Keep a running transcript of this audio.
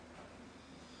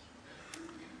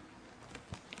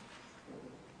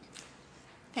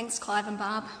Thanks, Clive and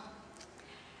Barb.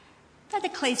 That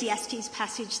Ecclesiastes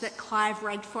passage that Clive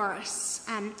read for us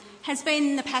has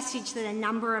been the passage that a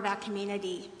number of our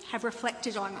community have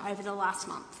reflected on over the last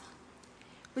month.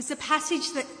 It was the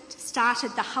passage that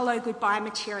started the Hello Goodbye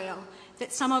material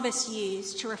that some of us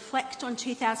used to reflect on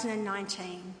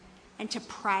 2019 and to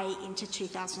pray into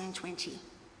 2020.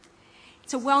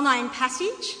 It's a well-known passage.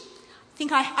 I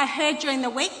think I heard during the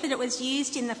week that it was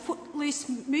used in the Footloose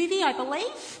movie, I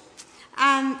believe,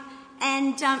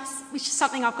 which is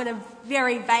something I've got a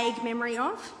very vague memory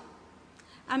of.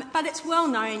 But it's well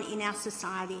known in our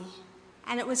society,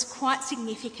 and it was quite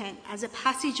significant as a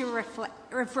passage of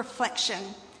reflection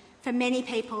for many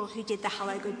people who did the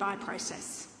Hello Goodbye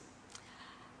process.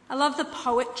 I love the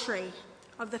poetry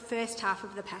of the first half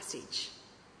of the passage.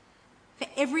 For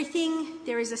everything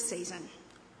there is a season,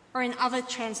 or in other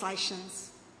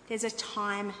translations, there's a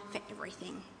time for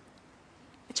everything.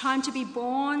 A time to be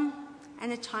born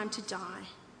and a time to die.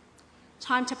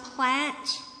 Time to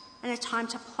plant and a time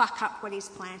to pluck up what is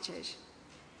planted.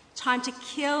 Time to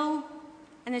kill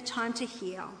and a time to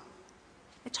heal.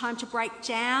 A time to break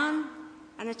down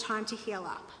and a time to heal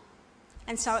up.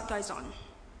 And so it goes on.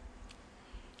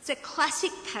 It's a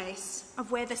classic case of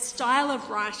where the style of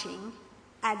writing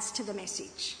adds to the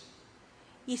message.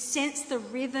 You sense the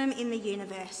rhythm in the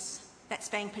universe that's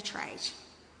being portrayed.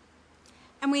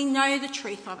 And we know the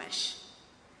truth of it,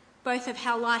 both of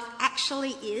how life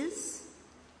actually is,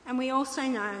 and we also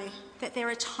know that there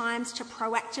are times to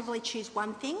proactively choose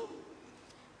one thing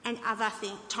and other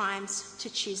times to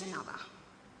choose another.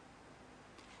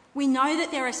 We know that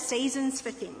there are seasons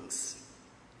for things,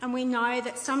 and we know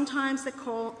that sometimes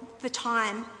the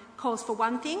time calls for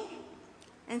one thing,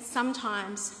 and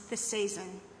sometimes the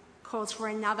season calls for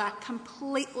another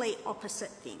completely opposite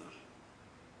thing.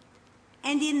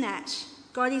 And in that,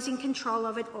 God is in control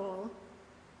of it all,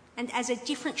 and as a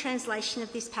different translation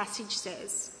of this passage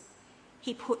says,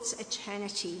 he puts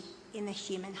eternity in the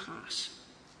human heart.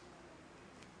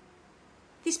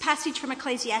 This passage from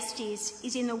Ecclesiastes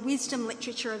is in the wisdom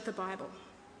literature of the Bible.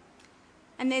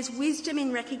 And there's wisdom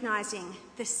in recognising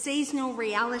the seasonal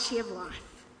reality of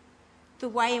life, the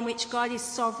way in which God is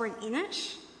sovereign in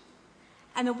it,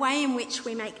 and the way in which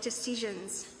we make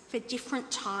decisions for different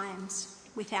times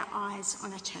with our eyes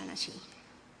on eternity.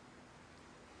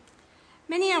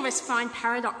 Many of us find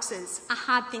paradoxes a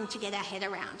hard thing to get our head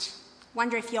around.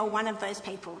 Wonder if you're one of those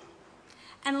people.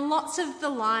 And lots of the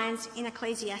lines in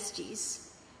Ecclesiastes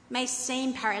may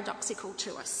seem paradoxical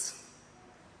to us.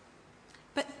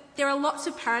 But there are lots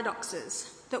of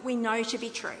paradoxes that we know to be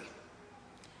true.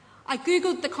 I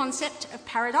googled the concept of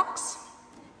paradox,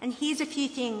 and here's a few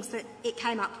things that it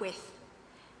came up with.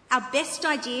 Our best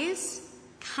ideas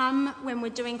come when we're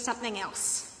doing something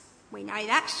else. We know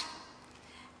that.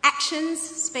 Actions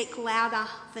speak louder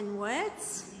than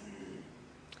words.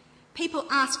 People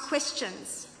ask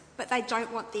questions, but they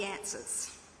don't want the answers.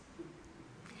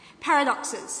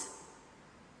 Paradoxes.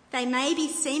 They may be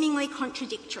seemingly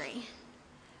contradictory,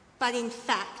 but in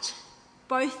fact,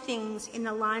 both things in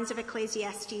the lines of the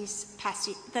Ecclesiastes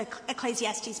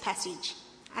passage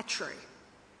are true.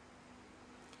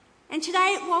 And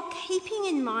today, while keeping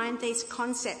in mind these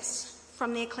concepts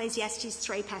from the Ecclesiastes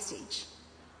 3 passage,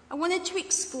 I wanted to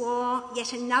explore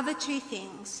yet another two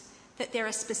things that there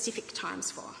are specific times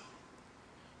for.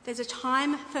 There's a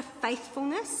time for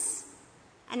faithfulness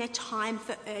and a time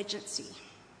for urgency.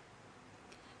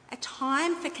 A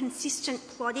time for consistent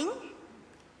plodding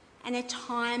and a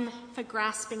time for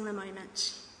grasping the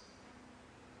moment.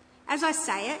 As I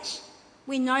say it,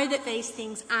 we know that these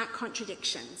things aren't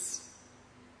contradictions,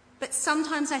 but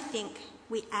sometimes I think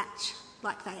we act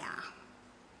like they are.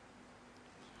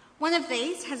 One of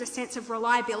these has a sense of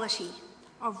reliability,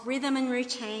 of rhythm and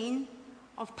routine,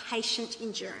 of patient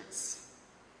endurance.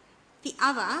 The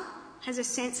other has a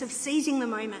sense of seizing the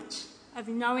moment, of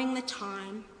knowing the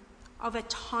time, of a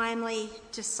timely,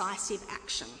 decisive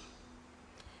action.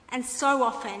 And so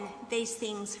often, these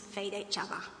things feed each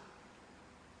other.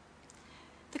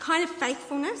 The kind of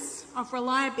faithfulness, of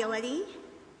reliability,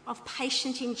 of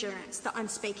patient endurance that I'm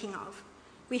speaking of,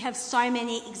 we have so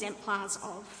many exemplars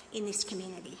of in this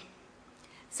community.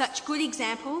 Such good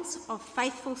examples of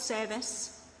faithful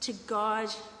service to God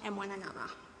and one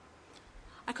another.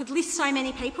 I could list so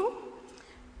many people,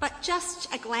 but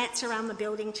just a glance around the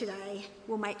building today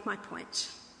will make my point.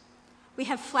 We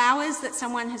have flowers that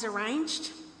someone has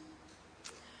arranged.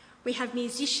 We have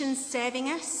musicians serving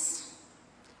us.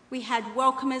 We had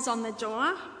welcomers on the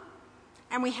door,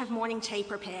 and we have morning tea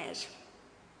prepared.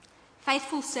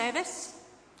 Faithful service,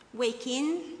 week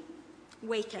in,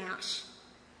 week out.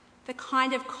 the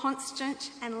kind of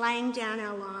constant and laying down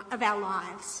of our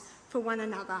lives for one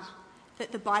another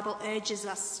that the Bible urges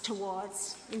us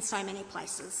towards in so many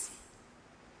places.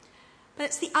 But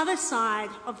it's the other side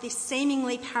of this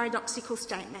seemingly paradoxical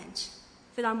statement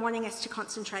that I'm wanting us to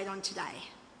concentrate on today.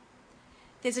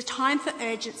 There's a time for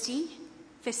urgency,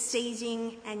 for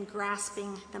seizing and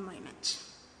grasping the moment.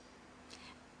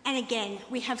 And again,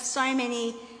 we have so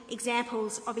many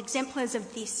examples of exemplars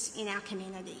of this in our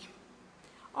community.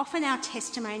 Often our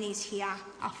testimonies here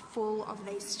are full of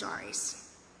these stories.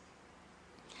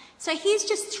 So here's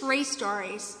just 3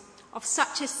 stories of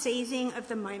such a seizing of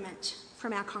the moment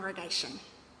from our congregation.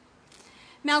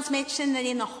 Mel's mentioned that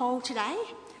in the hall today,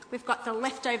 we've got the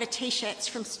leftover t-shirts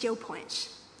from Still Point,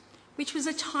 which was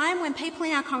a time when people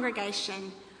in our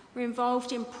congregation were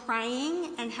involved in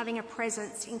praying and having a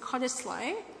presence in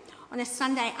Cottesloe on a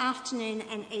Sunday afternoon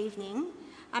and evening,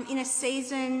 in a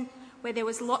season where there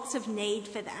was lots of need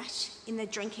for that in the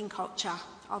drinking culture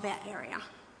of our area.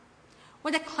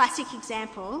 What a classic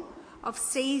example of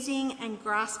seizing and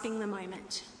grasping the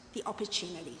moment, the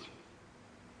opportunity.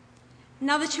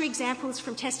 Another 2 examples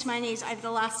from testimonies over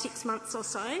the last 6 months or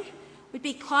so would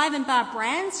be Clive and Barb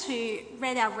Brands, who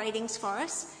read our readings for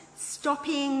us,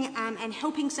 stopping and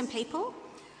helping some people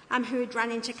who had run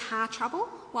into car trouble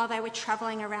while they were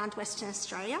travelling around Western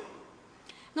Australia.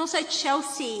 And also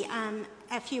Chelsea,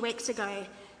 a few weeks ago,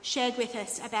 shared with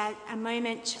us about a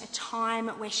moment, a time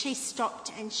where she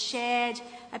stopped and shared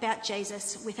about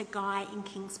Jesus with a guy in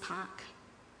Kings Park.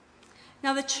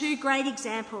 Now, the 2 great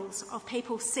examples of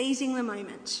people seizing the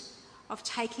moment, of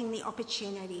taking the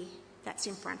opportunity that's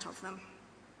in front of them.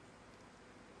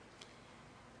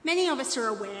 Many of us are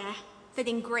aware that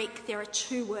in Greek there are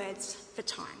 2 words for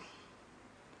time.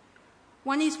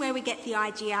 One is where we get the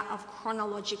idea of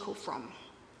chronological from,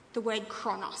 the word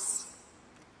chronos.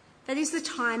 That is the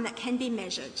time that can be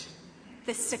measured,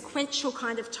 the sequential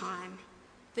kind of time,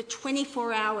 the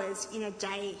 24 hours in a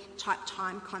day type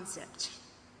time concept.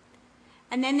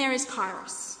 And then there is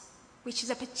kairos, which is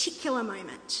a particular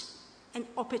moment, an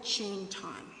opportune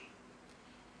time.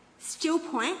 Still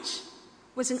Point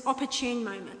was an opportune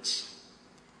moment,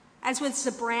 as was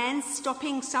the Brands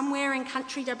stopping somewhere in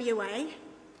country WA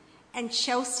and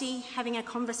Chelsea having a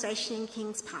conversation in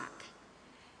Kings Park.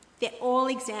 They're all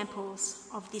examples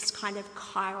of this kind of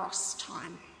kairos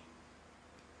time.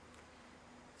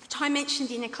 The time mentioned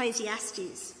in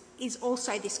Ecclesiastes is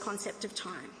also this concept of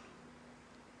time,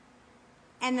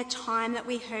 and the time that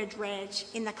we heard read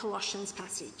in the Colossians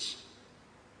passage.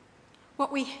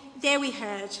 There we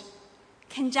heard,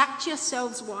 conduct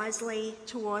yourselves wisely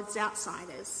towards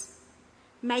outsiders,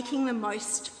 making the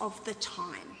most of the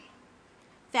time.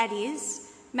 That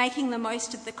is, making the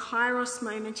most of the kairos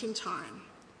moment in time,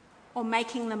 or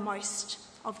making the most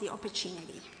of the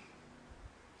opportunity.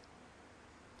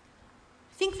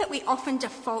 I think that we often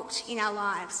default in our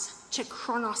lives to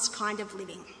chronos kind of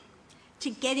living, to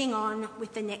getting on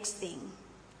with the next thing,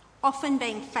 often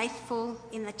being faithful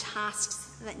in the tasks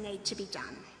that need to be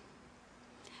done.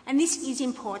 And this is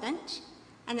important,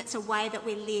 and it's a way that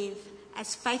we live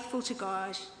as faithful to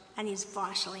God and is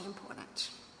vitally important.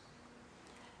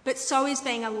 But so is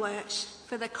being alert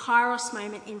for the kairos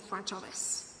moment in front of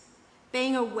us,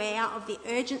 being aware of the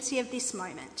urgency of this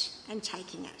moment and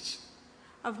taking it,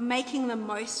 of making the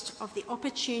most of the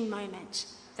opportune moment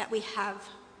that we have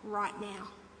right now.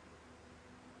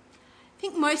 I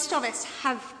think most of us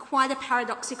have quite a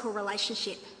paradoxical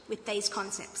relationship with these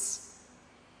concepts.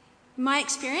 In my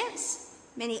experience,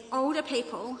 many older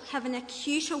people have an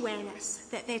acute awareness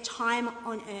that their time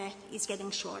on earth is getting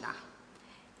shorter,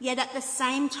 yet at the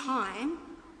same time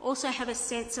also have a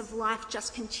sense of life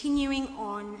just continuing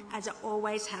on as it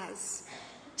always has,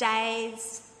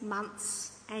 days,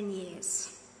 months and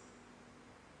years.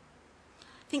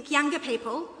 I think younger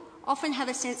people often have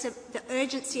a sense of the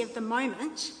urgency of the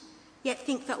moment, yet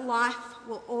think that life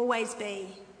will always be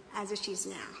as it is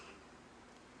now.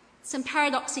 Some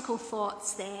paradoxical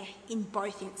thoughts there in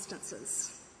both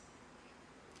instances.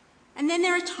 And then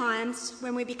there are times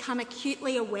when we become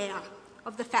acutely aware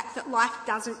of the fact that life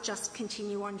doesn't just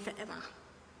continue on forever.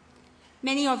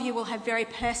 Many of you will have very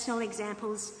personal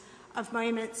examples of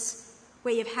moments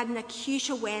where you've had an acute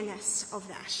awareness of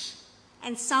that,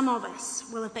 and some of us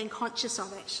will have been conscious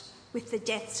of it with the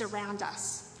deaths around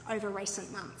us over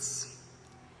recent months.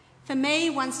 For me,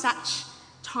 one such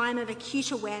time of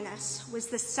acute awareness was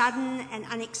the sudden and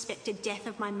unexpected death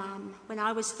of my mum when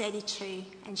I was 32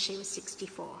 and she was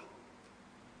 64.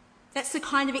 That's the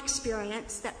kind of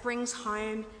experience that brings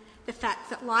home the fact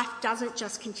that life doesn't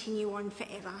just continue on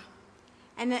forever,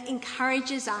 and that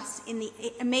encourages us in the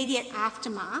immediate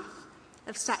aftermath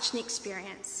of such an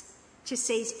experience to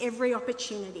seize every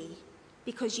opportunity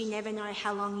because you never know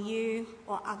how long you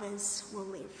or others will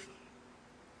live.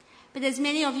 But as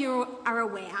many of you are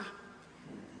aware,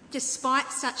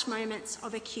 despite such moments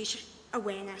of acute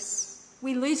awareness,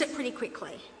 we lose it pretty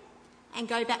quickly and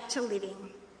go back to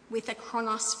living with a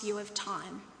chronos view of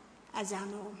time as our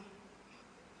norm.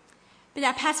 But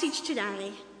our passage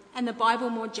today, and the Bible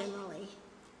more generally,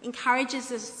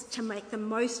 encourages us to make the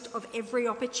most of every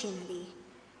opportunity,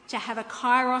 to have a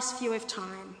kairos view of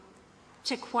time,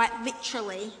 to quite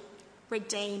literally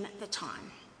redeem the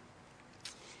time.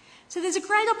 So there's a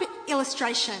great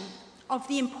illustration of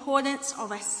the importance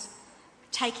of us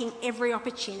taking every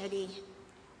opportunity,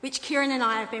 which Kieran and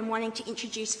I have been wanting to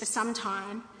introduce for some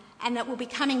time, and that we'll be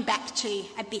coming back to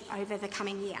a bit over the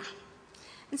coming year.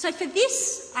 And so for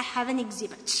this, I have an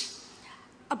exhibit,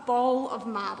 a bowl of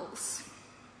marbles.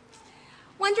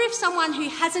 Wonder if someone who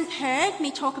hasn't heard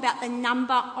me talk about the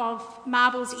number of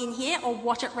marbles in here or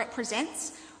what it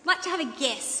represents would like to have a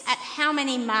guess at how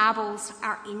many marbles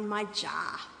are in my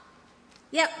jar.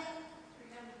 Yep.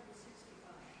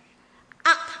 365.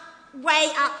 Up, way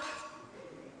up.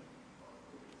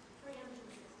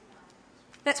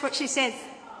 That's what she says.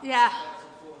 Yeah.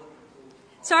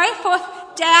 Sorry,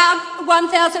 down,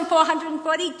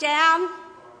 1,440, down.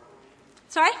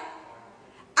 Sorry?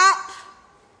 Up.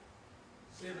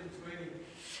 720.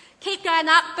 Keep going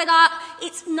up, but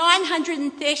it's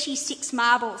 936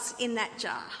 marbles in that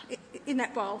jar, in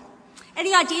that bowl.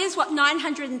 Any ideas what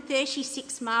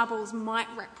 936 marbles might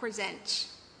represent?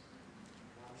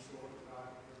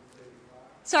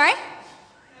 Sorry?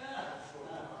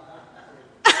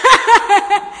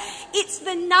 It's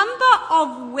the number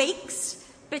of weeks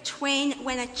between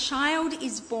when a child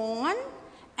is born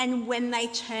and when they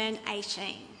turn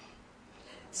 18.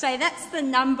 So that's the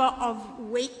number of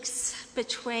weeks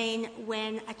between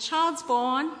when a child's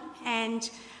born and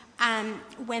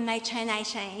when they turn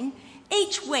 18,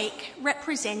 each week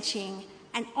representing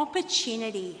an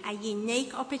opportunity, a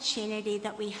unique opportunity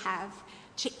that we have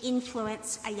to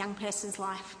influence a young person's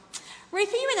life.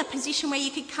 Ruth, are you in a position where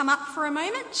you could come up for a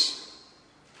moment?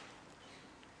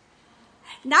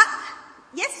 No?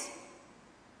 Yes?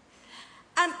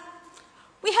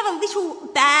 We have a little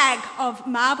bag of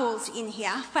marbles in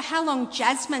here for how long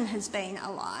Jasmine has been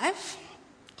alive.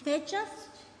 They're just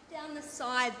down the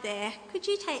side there. Could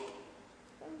you take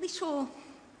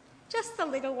just the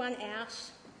little one out?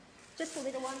 Just the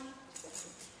little one.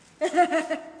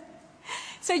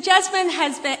 So Jasmine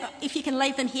has been, if you can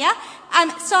leave them here.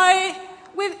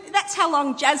 That's how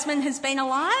long Jasmine has been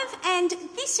alive, and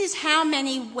this is how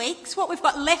many weeks, what we've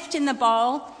got left in the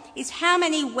bowl is how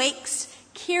many weeks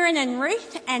Kieran and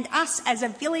Ruth and us as a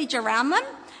village around them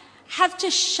have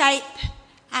to shape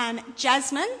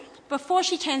Jasmine. Before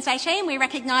she turns 18, we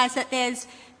recognise that there's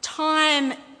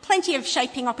time, plenty of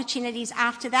shaping opportunities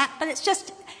after that, but it's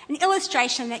just an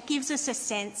illustration that gives us a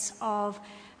sense of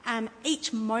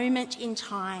each moment in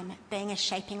time being a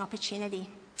shaping opportunity.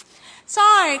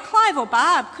 So, Clive or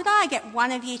Barb, could I get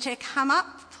one of you to come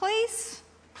up, please?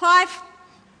 Clive?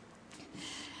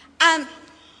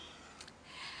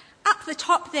 Up the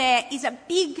top there is a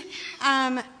big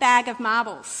bag of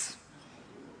marbles.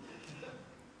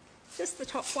 Just the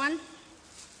top one.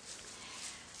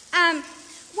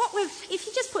 If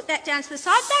you just put that down to the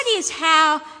side,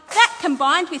 that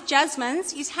combined with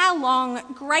Jasmine's, is how long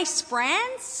Grace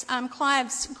Brands,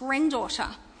 Clive's granddaughter,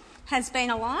 has been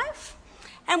alive.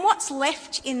 And what's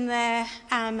left in the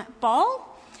bowl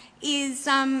is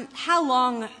how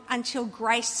long until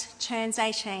Grace turns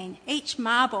 18. Each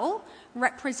marble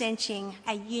representing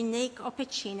a unique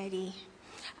opportunity.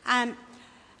 Can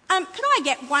I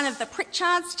get one of the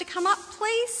Pritchards to come up,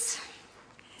 please?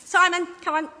 Simon,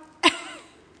 come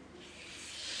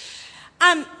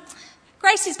on.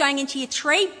 Grace is going into year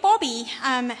 3. Bobby,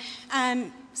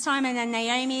 Simon and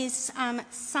Naomi's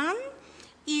son,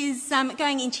 is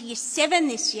going into year 7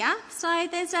 this year. So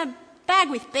there's a bag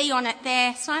with B on it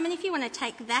there. Simon, if you want to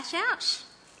take that out.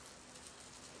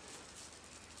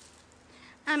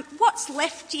 What's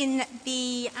left in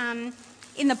the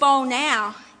bowl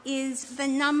now is the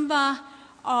number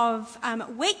of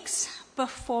weeks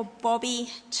before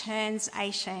Bobby turns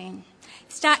 18.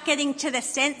 Start getting to the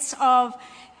sense of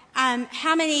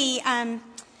how many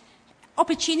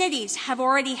opportunities have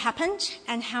already happened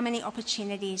and how many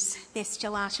opportunities there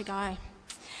still are to go.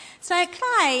 So can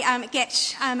I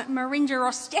get Marinda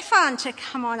or Stefan to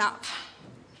come on up?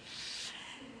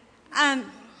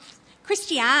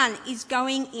 Christiane is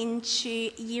going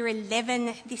into year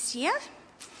 11 this year.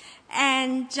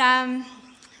 And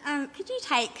could you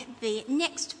take the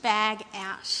next bag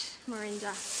out,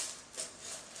 Marinda?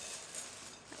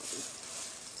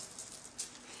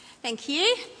 Thank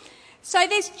you. So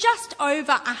there's just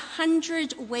over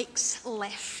 100 weeks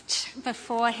left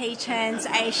before he turns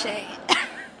 18.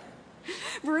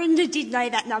 Verinda did know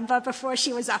that number before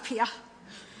she was up here.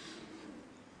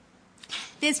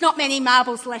 There's not many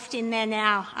marbles left in there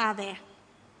now, are there?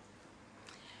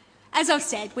 As I've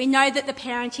said, we know that the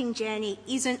parenting journey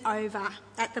isn't over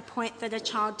at the point that a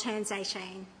child turns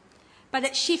 18, but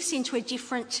it shifts into a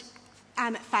different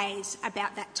phase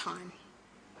about that time.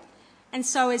 And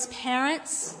so as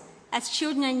parents, as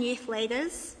children and youth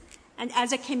leaders, and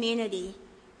as a community,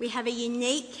 we have a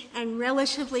unique and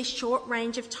relatively short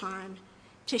range of time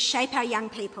to shape our young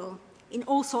people in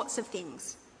all sorts of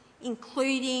things,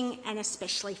 including and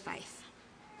especially faith.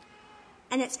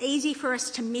 And it's easy for us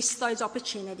to miss those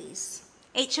opportunities.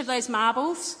 Each of those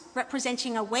marbles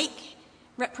representing a week,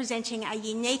 representing a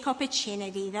unique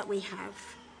opportunity that we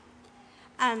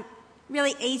have.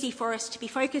 Really easy for us to be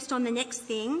focused on the next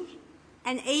thing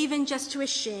and even just to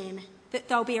assume that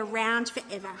they'll be around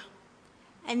forever,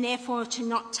 and therefore to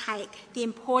not take the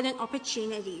important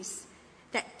opportunities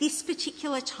that this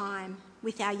particular time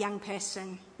with our young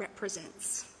person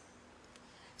represents.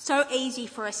 So easy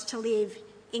for us to live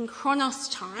in chronos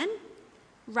time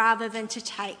rather than to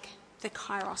take the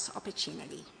kairos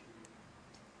opportunity.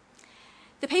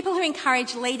 The people who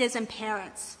encourage leaders and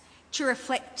parents to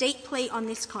reflect deeply on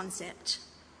this concept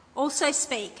also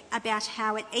speak about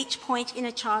how at each point in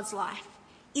a child's life,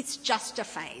 it's just a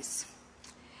phase.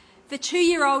 The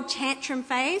 2-year-old tantrum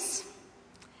phase,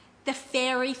 the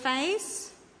fairy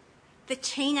phase, the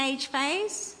teenage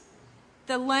phase,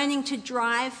 the learning to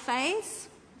drive phase,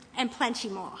 and plenty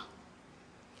more.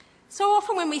 So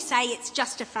often when we say it's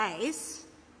just a phase,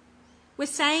 we're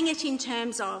saying it in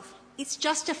terms of, it's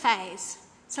just a phase,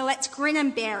 so let's grin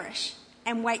and bear it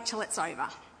and wait till it's over.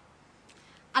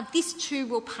 This too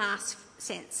will pass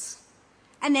sense,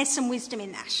 and there's some wisdom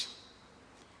in that.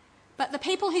 But the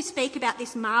people who speak about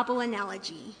this marble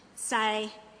analogy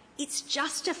say, it's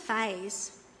just a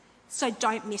phase, so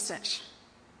don't miss it.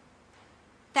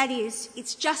 That is,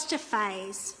 it's just a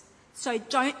phase, so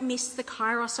don't miss the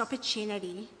kairos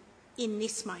opportunity in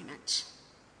this moment.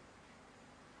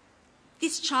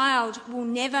 This child will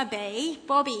never be,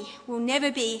 Bobby will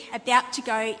never be about to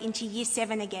go into year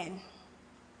 7 again.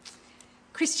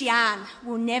 Christiane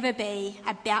will never be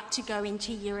about to go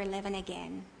into year 11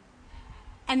 again.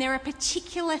 And there are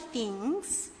particular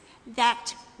things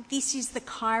that this is the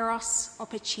kairos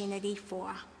opportunity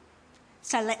for.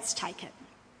 So let's take it.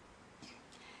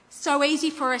 So easy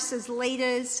for us as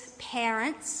leaders,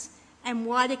 parents, and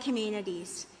wider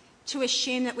communities to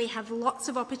assume that we have lots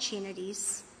of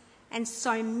opportunities and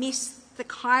so miss the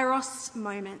kairos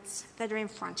moments that are in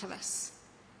front of us,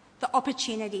 the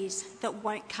opportunities that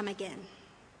won't come again.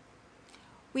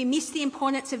 We miss the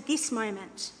importance of this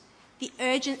moment, the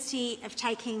urgency of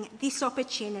taking this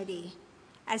opportunity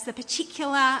as the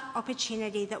particular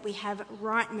opportunity that we have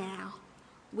right now,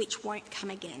 which won't come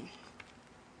again.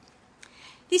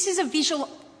 This is a visual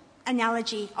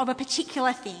analogy of a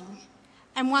particular thing,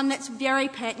 and one that's very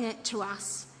pertinent to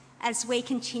us as we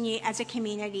continue as a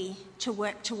community to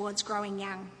work towards growing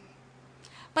young.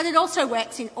 But it also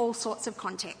works in all sorts of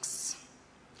contexts.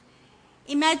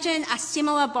 Imagine a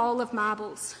similar bowl of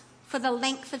marbles for the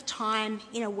length of time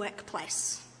in a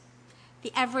workplace,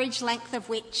 the average length of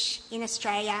which in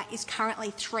Australia is currently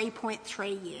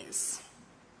 3.3 years.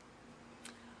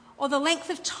 Or the length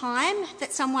of time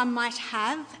that someone might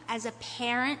have as a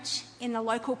parent in the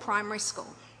local primary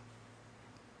school.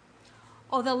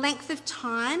 Or the length of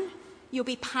time you'll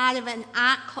be part of the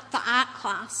art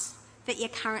class that you're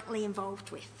currently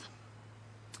involved with.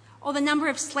 Or the number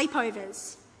of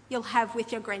sleepovers you'll have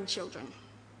with your grandchildren.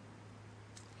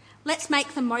 Let's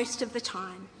make the most of the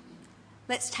time.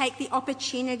 Let's take the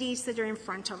opportunities that are in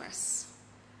front of us.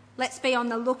 Let's be on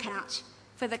the lookout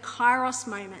for the kairos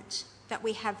moment that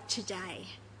we have today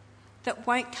that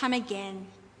won't come again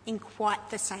in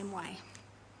quite the same way.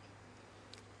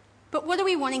 But what are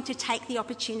we wanting to take the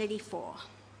opportunity for?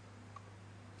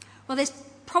 Well, there's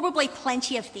probably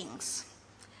plenty of things,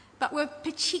 but we're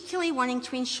particularly wanting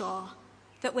to ensure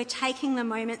that we're taking the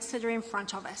moments that are in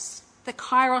front of us, the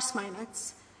kairos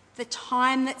moments, the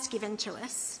time that's given to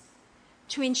us,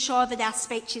 to ensure that our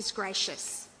speech is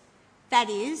gracious. That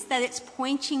is, that it's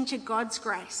pointing to God's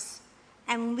grace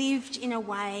and lived in a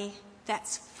way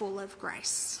that's full of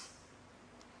grace.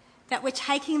 That we're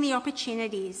taking the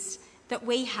opportunities that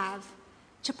we have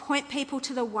to point people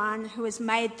to the one who has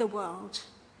made the world,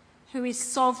 who is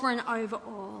sovereign over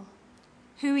all,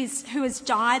 who has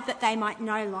died that they might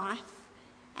know life,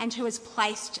 and who has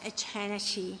placed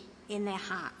eternity in their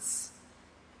hearts.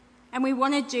 And we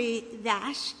want to do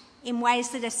that in ways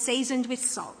that are seasoned with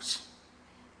salt.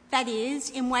 That is,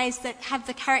 in ways that have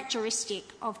the characteristic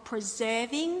of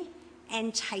preserving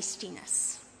and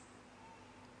tastiness.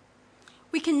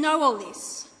 We can know all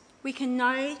this. We can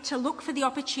know to look for the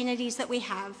opportunities that we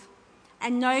have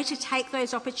and know to take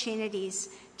those opportunities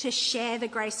to share the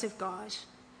grace of God.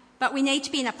 But we need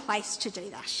to be in a place to do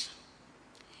that.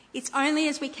 It's only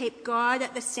as we keep God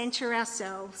at the centre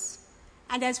ourselves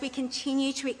and as we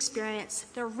continue to experience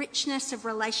the richness of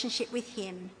relationship with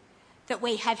him that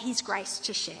we have his grace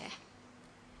to share.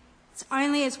 It's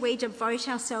only as we devote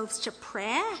ourselves to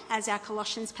prayer, as our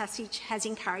Colossians passage has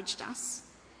encouraged us,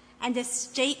 and are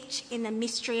steeped in the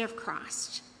mystery of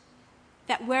Christ,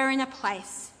 that we're in a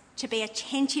place to be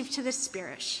attentive to the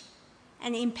Spirit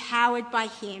and empowered by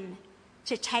him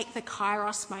to take the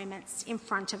kairos moments in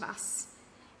front of us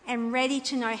and ready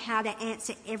to know how to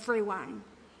answer everyone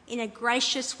in a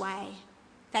gracious way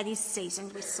that is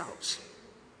seasoned with salt.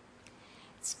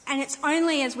 And it's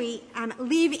only as we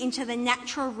live into the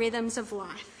natural rhythms of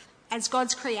life, as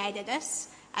God's created us,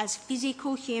 as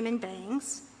physical human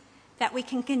beings, that we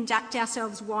can conduct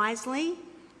ourselves wisely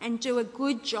and do a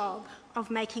good job of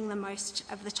making the most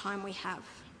of the time we have.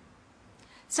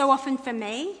 So often for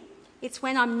me, it's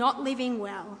when I'm not living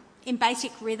well in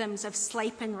basic rhythms of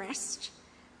sleep and rest,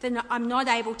 that I'm not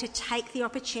able to take the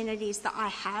opportunities that I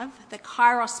have, the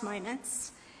kairos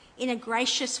moments, in a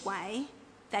gracious way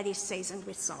that is seasoned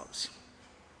with salt.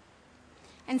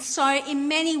 And so in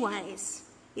many ways,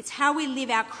 it's how we live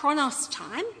our chronos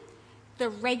time, the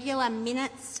regular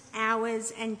minutes,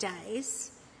 hours and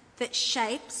days, that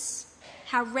shapes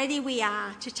how ready we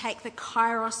are to take the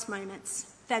kairos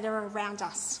moments that are around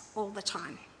us all the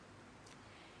time.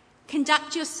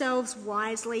 Conduct yourselves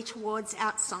wisely towards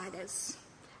outsiders.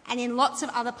 And in lots of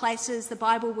other places, the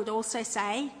Bible would also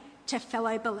say to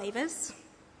fellow believers.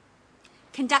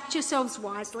 Conduct yourselves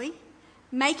wisely,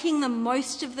 making the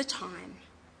most of the time,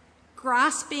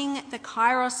 grasping the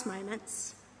kairos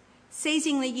moments,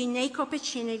 seizing the unique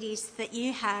opportunities that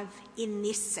you have in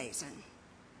this season.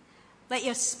 Let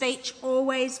your speech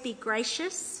always be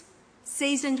gracious,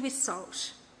 seasoned with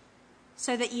salt,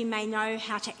 so that you may know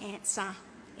how to answer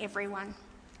everyone.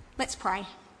 Let's pray.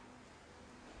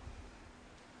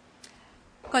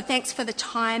 God, thanks for the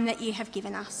time that you have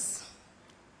given us.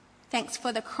 Thanks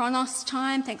for the chronos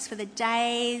time. Thanks for the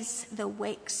days, the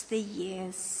weeks, the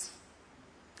years.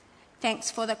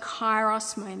 Thanks for the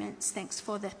kairos moments. Thanks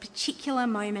for the particular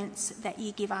moments that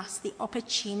you give us, the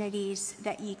opportunities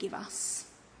that you give us.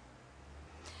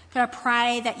 God, I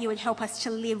pray that you would help us to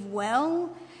live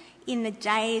well in the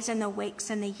days and the weeks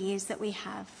and the years that we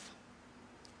have.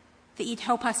 That you'd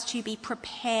help us to be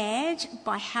prepared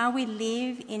by how we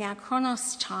live in our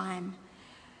chronos time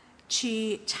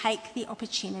to take the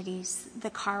opportunities, the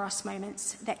kairos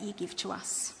moments that you give to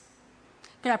us.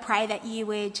 But I pray that you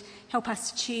would help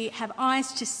us to have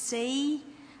eyes to see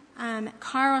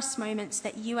kairos moments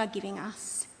that you are giving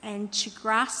us and to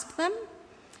grasp them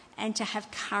and to have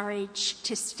courage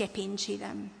to step into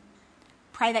them.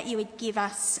 Pray that you would give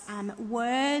us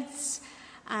words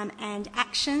and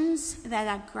actions that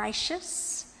are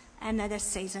gracious and that are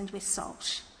seasoned with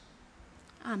salt.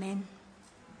 Amen.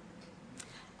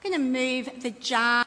 I'm going to move the jar